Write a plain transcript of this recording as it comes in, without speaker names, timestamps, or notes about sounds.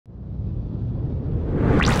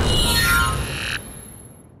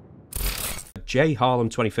J Harlem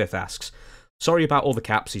 25th asks, sorry about all the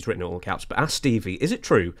caps, he's written all the caps, but ask Stevie, is it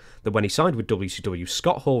true that when he signed with WCW,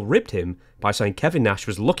 Scott Hall ribbed him by saying Kevin Nash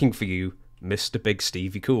was looking for you, Mr. Big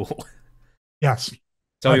Stevie Cool? Yes,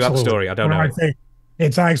 Tell me about the absolutely. story. I don't One of know my it.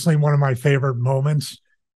 it's actually one of my favorite moments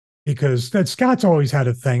because that Scott's always had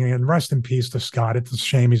a thing, and rest in peace to Scott. It's a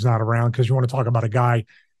shame he's not around because you want to talk about a guy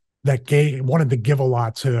that wanted to give a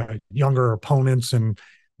lot to younger opponents and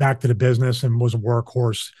back to the business and was a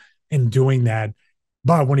workhorse in doing that.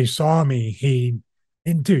 But when he saw me,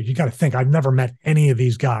 and dude, you got to think, I've never met any of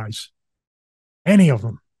these guys, any of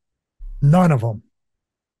them, none of them,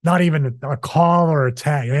 not even a call or a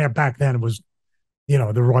tag. Yeah, back then it was,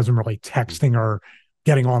 there wasn't really texting or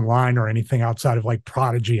getting online or anything outside of like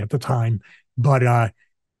Prodigy at the time. But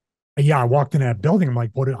yeah, I walked in that building. I'm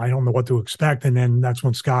like, I don't know what to expect. And then that's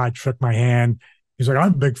when Scott shook my hand. He's like,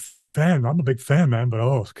 I'm a big fan. I'm a big fan, man. But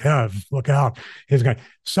oh, Kev, look out. He's guy.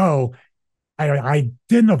 So I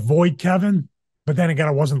didn't avoid Kevin, but then again,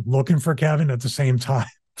 I wasn't looking for Kevin at the same time.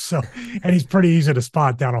 So, and he's pretty easy to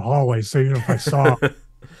spot down a hallway. So even if I saw,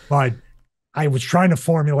 but I was trying to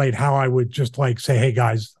formulate how I would just like say, "Hey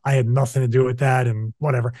guys, I had nothing to do with that," and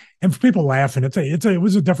whatever. And for people laughing, it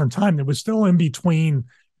was a different time. It was still in between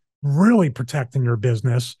really protecting your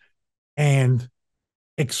business and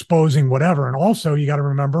exposing whatever. And also, you got to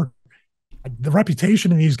remember the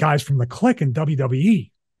reputation of these guys from the clique in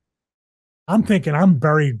WWE. I'm thinking I'm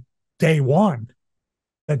very day one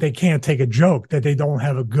that they can't take a joke, that they don't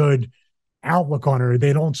have a good outlook on it, or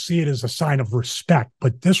they don't see it as a sign of respect,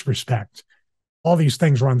 but disrespect. All these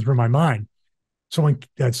things run through my mind. So when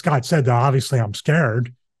Scott said that, obviously I'm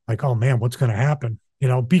scared. Like, oh man, what's going to happen?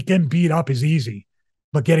 Getting beat up is easy,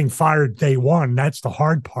 but getting fired day one, that's the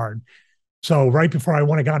hard part. So right before I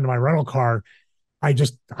went and got into my rental car, I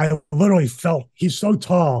literally felt he's so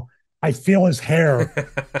tall. I feel his hair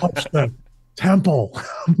touch the temple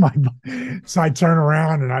of my. So I turn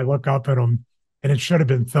around and I look up at him, and it should have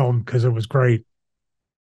been filmed because it was great.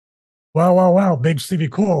 Well, Big Stevie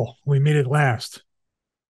Cool. We meet at last.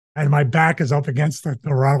 And my back is up against the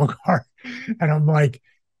rental car. And I'm like,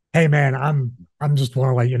 hey man, I'm just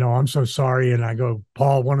want to let you know, I'm so sorry. And I go,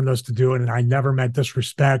 Paul wanted us to do it, and I never meant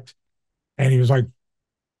disrespect. And he was like,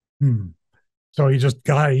 hmm. So he goes,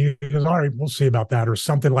 all right, we'll see about that, or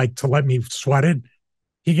something like to let me sweat it.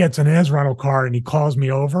 He gets in his rental car and he calls me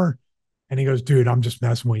over and he goes, dude, I'm just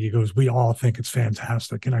messing with you. He goes, we all think it's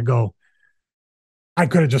fantastic. And I go, I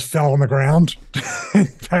could have just fell on the ground and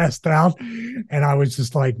passed out. And I was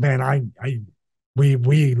just like, man,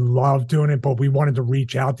 we love doing it, but we wanted to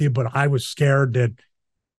reach out to you. But I was scared that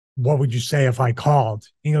what would you say if I called?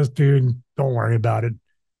 He goes, dude, don't worry about it.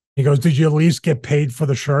 He goes, did you at least get paid for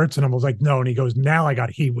the shirts? And I was like, no. And he goes, now I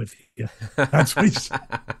got heat with you. That's what he said.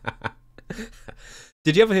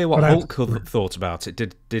 Did you ever hear what But Hulk thought about it?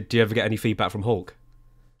 Did you ever get any feedback from Hulk?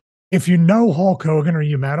 if you know Hulk Hogan or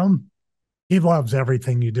you met him, he loves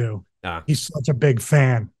everything you do. Ah. He's such a big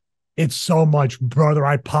fan. It's so much, brother.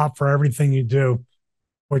 I pop for everything you do,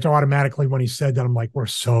 which automatically, when he said that, I'm like, we're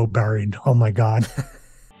so buried. Oh my God.